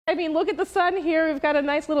I mean, look at the sun here. We've got a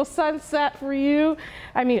nice little sunset for you.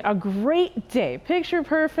 I mean, a great day. Picture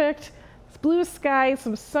perfect. It's blue sky,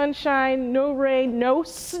 some sunshine, no rain, no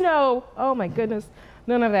snow. Oh my goodness,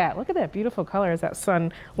 none of that. Look at that beautiful color as that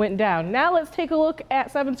sun went down. Now let's take a look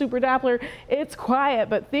at 7 Super Doppler. It's quiet,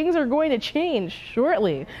 but things are going to change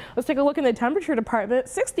shortly. Let's take a look in the temperature department.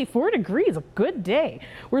 64 degrees, a good day.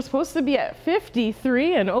 We're supposed to be at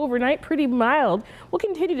 53 and overnight pretty mild. We'll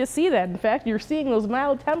continue to see that. In fact, you're seeing those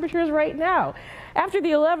mild temperatures right now. After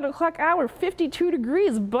the 11 o'clock hour, 52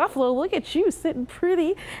 degrees. Buffalo, look at you sitting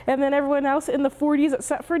pretty. And then everyone else in the 40s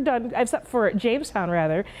except for Jamestown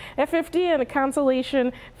rather, at 50 and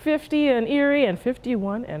Consolation, 50 in Erie, and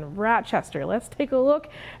 51 in Rochester. Let's take a look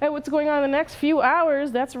at what's going on in the next few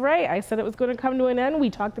hours. That's right, I said it was going to come to an end. We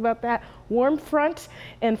talked about that warm front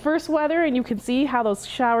and first weather, and you can see how those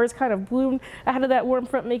showers kind of bloomed ahead of that warm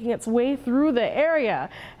front making its way through the area.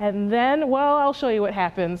 And then, well, I'll show you what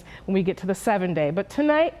happens when we get to the 7-day. But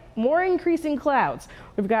tonight, more increasing clouds.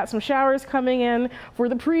 We've got some showers coming in for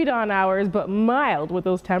the pre-dawn hours, but mild with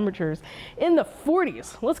those temperatures in the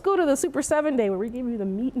 40s. Let's go to the Super 7-day where we give you the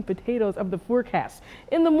meat and potatoes of the forecast.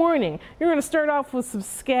 In the morning, you're going to start off with some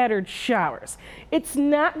scattered showers. It's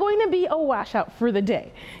not going to be a washout for the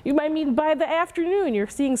day. I mean, by the afternoon, you're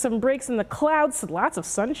seeing some breaks in the clouds, lots of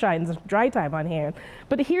sunshine and dry time on hand.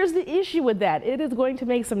 But here's the issue with that. It is going to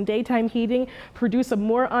make some daytime heating, produce a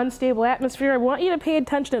more unstable atmosphere. I want you to pay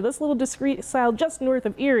attention to this little discrete cell just north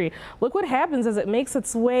of Erie. Look what happens as it makes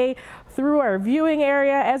its way through our viewing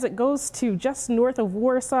area as it goes to just north of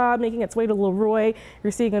Warsaw, making its way to Leroy.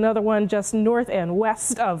 You're seeing another one just north and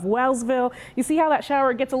west of Wellsville. You see how that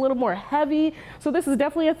shower gets a little more heavy. So this is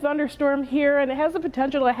definitely a thunderstorm here, and it has the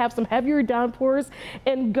potential to have some heavier downpours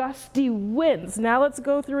and gusty winds. Now let's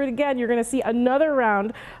go through it again. You're going to see another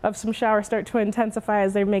round of some showers start to intensify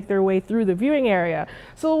as they make their way through the viewing area.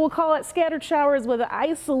 So we'll call it scattered showers with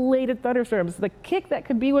isolated thunderstorms. The kick that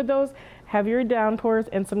could be with those, heavier downpours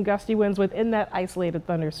and some gusty winds within that isolated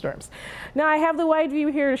thunderstorms. Now I have the wide view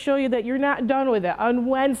here to show you that you're not done with it. On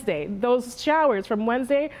Wednesday, those showers from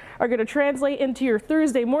Wednesday are going to translate into your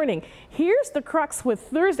Thursday morning. Here's the crux with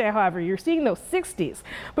Thursday, however. You're seeing those 60s,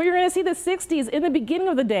 but you're going to see the 60s in the beginning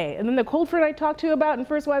of the day, and then the cold front I talked to you about in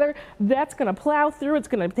first weather, that's going to plow through. It's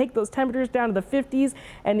going to take those temperatures down to the 50s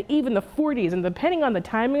and even the 40s, and depending on the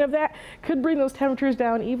timing of that, could bring those temperatures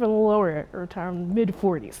down even lower, or to mid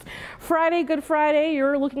 40s. Friday, Good Friday,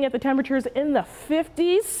 you're looking at the temperatures in the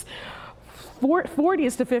 50s,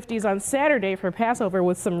 40s to 50s on Saturday for Passover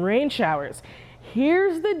with some rain showers.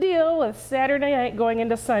 Here's the deal with Saturday night going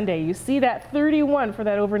into Sunday. You see that 31 for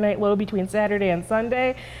that overnight low between Saturday and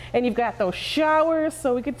Sunday, and you've got those showers,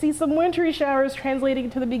 so we could see some wintry showers translating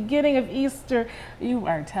to the beginning of Easter. You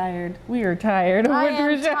are tired. We are tired. I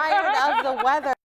am tired of the weather.